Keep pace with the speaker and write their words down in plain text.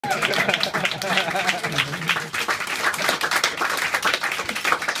So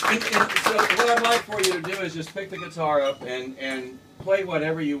what I'd like for you to do is just pick the guitar up and play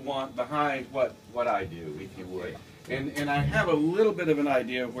whatever you want behind what I do, if you would. And I have a little bit of an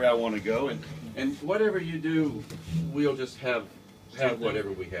idea of where I want to go, and whatever you do, we'll just have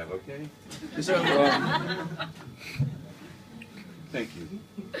whatever we have, okay? So, thank you.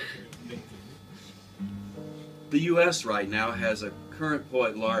 The U.S. right now has a current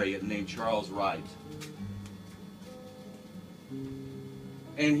poet laureate named Charles Wright.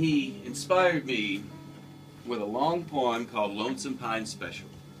 And he inspired me with a long poem called Lonesome Pine Special.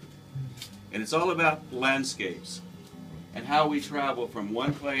 And it's all about landscapes and how we travel from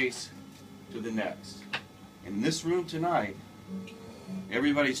one place to the next. In this room tonight,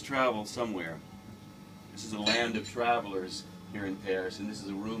 everybody's traveled somewhere. This is a land of travelers here in Paris, and this is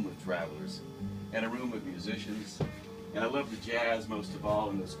a room of travelers and a room of musicians. And I love the jazz most of all,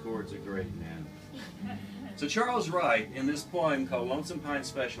 and those chords are great, man. So Charles Wright, in this poem called Lonesome Pine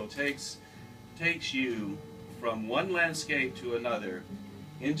Special, takes you from one landscape to another,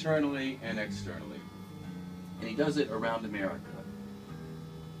 internally and externally. And he does it around America.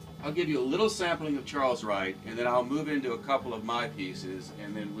 I'll give you a little sampling of Charles Wright, and then I'll move into a couple of my pieces,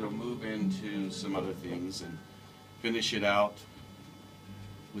 and then we'll move into some other things and finish it out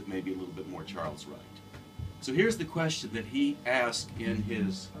with maybe a little bit more Charles Wright. So here's the question that he asked in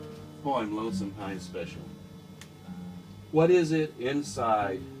his poem, Lonesome Pine Special. What is it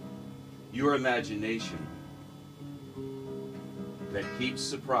inside your imagination that keeps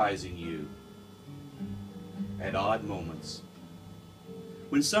surprising you at odd moments?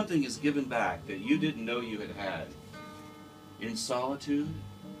 When something is given back that you didn't know you had had, in solitude,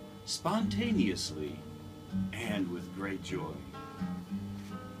 spontaneously, and with great joy.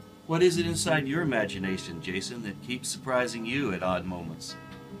 What is it inside your imagination, Jason, that keeps surprising you at odd moments?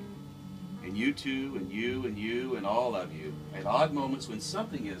 And you too, and you, and you, and all of you, at odd moments when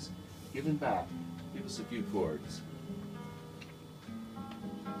something is given back. Give us a few chords.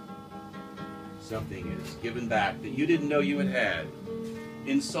 Something is given back that you didn't know you had had,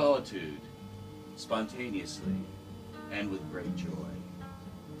 in solitude, spontaneously, and with great joy.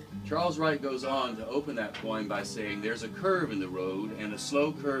 Charles Wright goes on to open that poem by saying, there's a curve in the road and a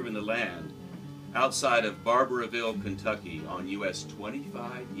slow curve in the land outside of Barberville, Kentucky on US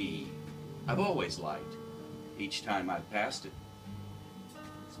 25E. I've always liked each time I've passed it.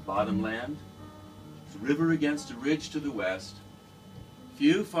 It's bottomland, it's a river against a ridge to the west,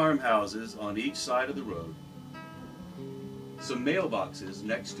 few farmhouses on each side of the road, some mailboxes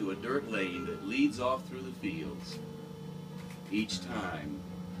next to a dirt lane that leads off through the fields. Each time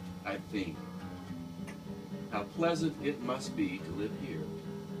I think how pleasant it must be to live here.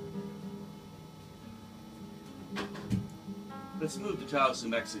 Let's move to Taos, New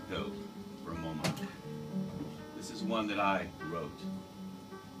Mexico for a moment. This is one that I wrote.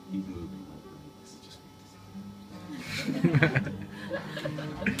 Keep moving. This is just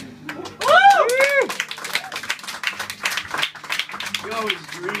You always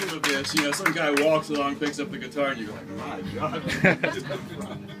dream of this, you know, some guy walks along, picks up the guitar, and you're like, my God.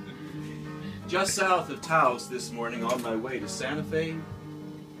 Just south of Taos this morning, on my way to Santa Fe,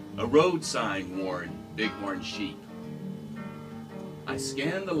 a road sign warned bighorn sheep. I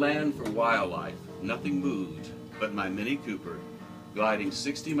scanned the land for wildlife. Nothing moved but my Mini Cooper, gliding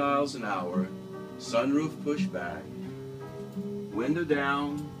 60 miles an hour, sunroof pushed back, window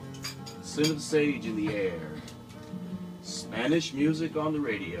down, scent of sage in the air, Spanish music on the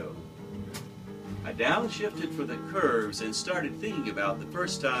radio. I downshifted for the curves and started thinking about the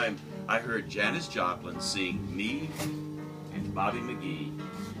first time I heard Janis Joplin sing Me and Bobby McGee.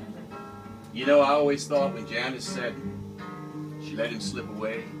 You know, I always thought when Janis said she let him slip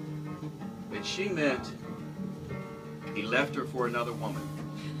away, that she meant he left her for another woman.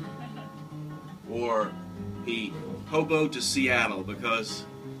 Or he hoboed to Seattle because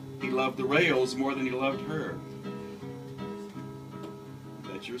he loved the rails more than he loved her.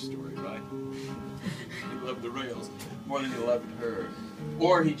 That's your story, right? He loved the rails more than he loved her.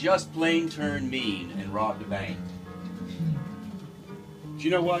 Or he just plain turned mean and robbed a bank. Do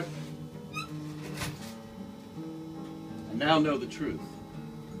you know what? I now know the truth.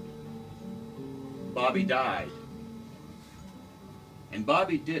 Bobby died. And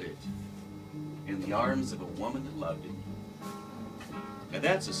Bobby did it in the arms of a woman that loved him. Now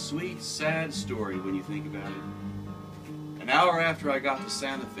that's a sweet, sad story when you think about it. An hour after I got to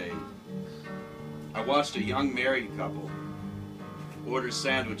Santa Fe, I watched a young married couple order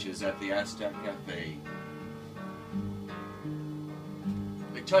sandwiches at the Aztec Cafe.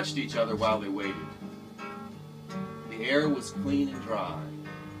 They touched each other while they waited. The air was clean and dry.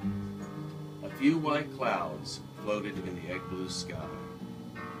 few white clouds floated in the egg blue sky.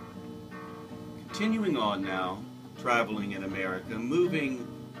 Continuing on now, traveling in America, moving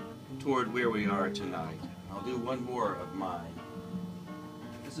toward where we are tonight. I'll do one more of mine.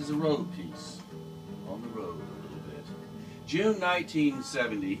 This is a road piece, on the road a little bit. June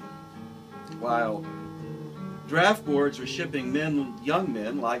 1970, while draft boards were shipping young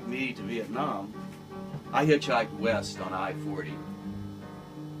men like me to Vietnam, I hitchhiked west on I-40.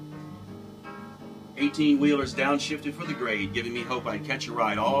 18-wheelers downshifted for the grade, giving me hope I'd catch a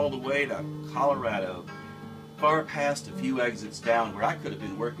ride all the way to Colorado, far past a few exits down where I could have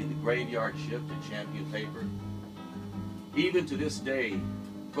been working the graveyard shift at Champion Paper. Even to this day,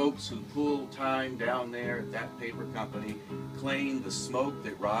 folks who pull time down there at that paper company claim the smoke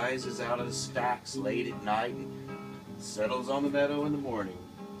that rises out of the stacks late at night and settles on the meadow in the morning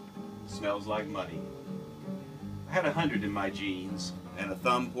smells like money. I had 100 in my jeans and a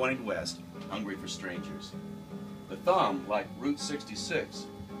thumb pointed west, hungry for strangers. The thumb, like Route 66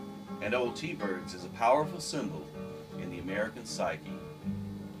 and old T-Birds, is a powerful symbol in the American psyche.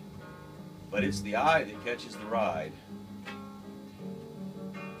 But it's the eye that catches the ride.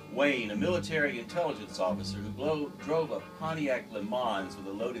 Wayne, a military intelligence officer who drove a Pontiac Le Mans with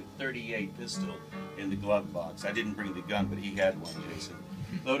a loaded .38 pistol in the glove box. I didn't bring the gun, but he had one, Jason.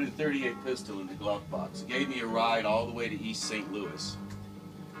 Loaded .38 pistol in the glove box. Gave me a ride all the way to East St. Louis.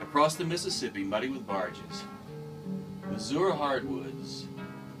 Across the Mississippi, muddy with barges. Missouri hardwoods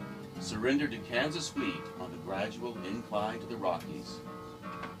surrendered to Kansas wheat on the gradual incline to the Rockies.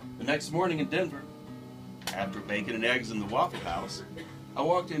 The next morning in Denver, after bacon and eggs in the Waffle House, I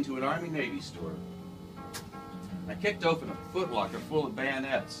walked into an Army-Navy store. I kicked open a footlocker full of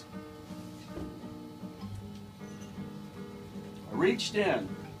bayonets. I reached in,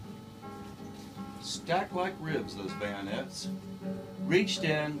 stacked like ribs, those bayonets, reached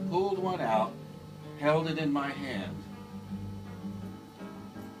in, pulled one out, held it in my hand.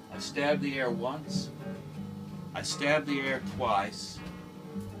 I stabbed the air once, I stabbed the air twice,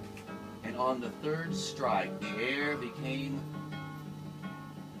 and on the third strike, the air became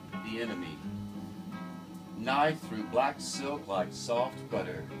the enemy. Knife through black silk like soft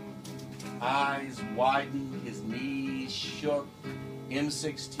butter. Eyes widened, his knees shook,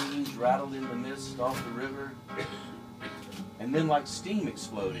 M16s rattled in the mist off the river, and then like steam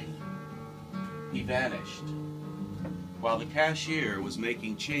exploding, he vanished, while the cashier was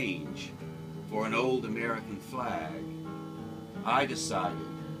making change for an old American flag. I decided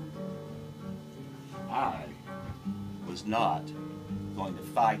I was not going to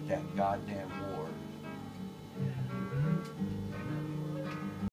fight that goddamn war.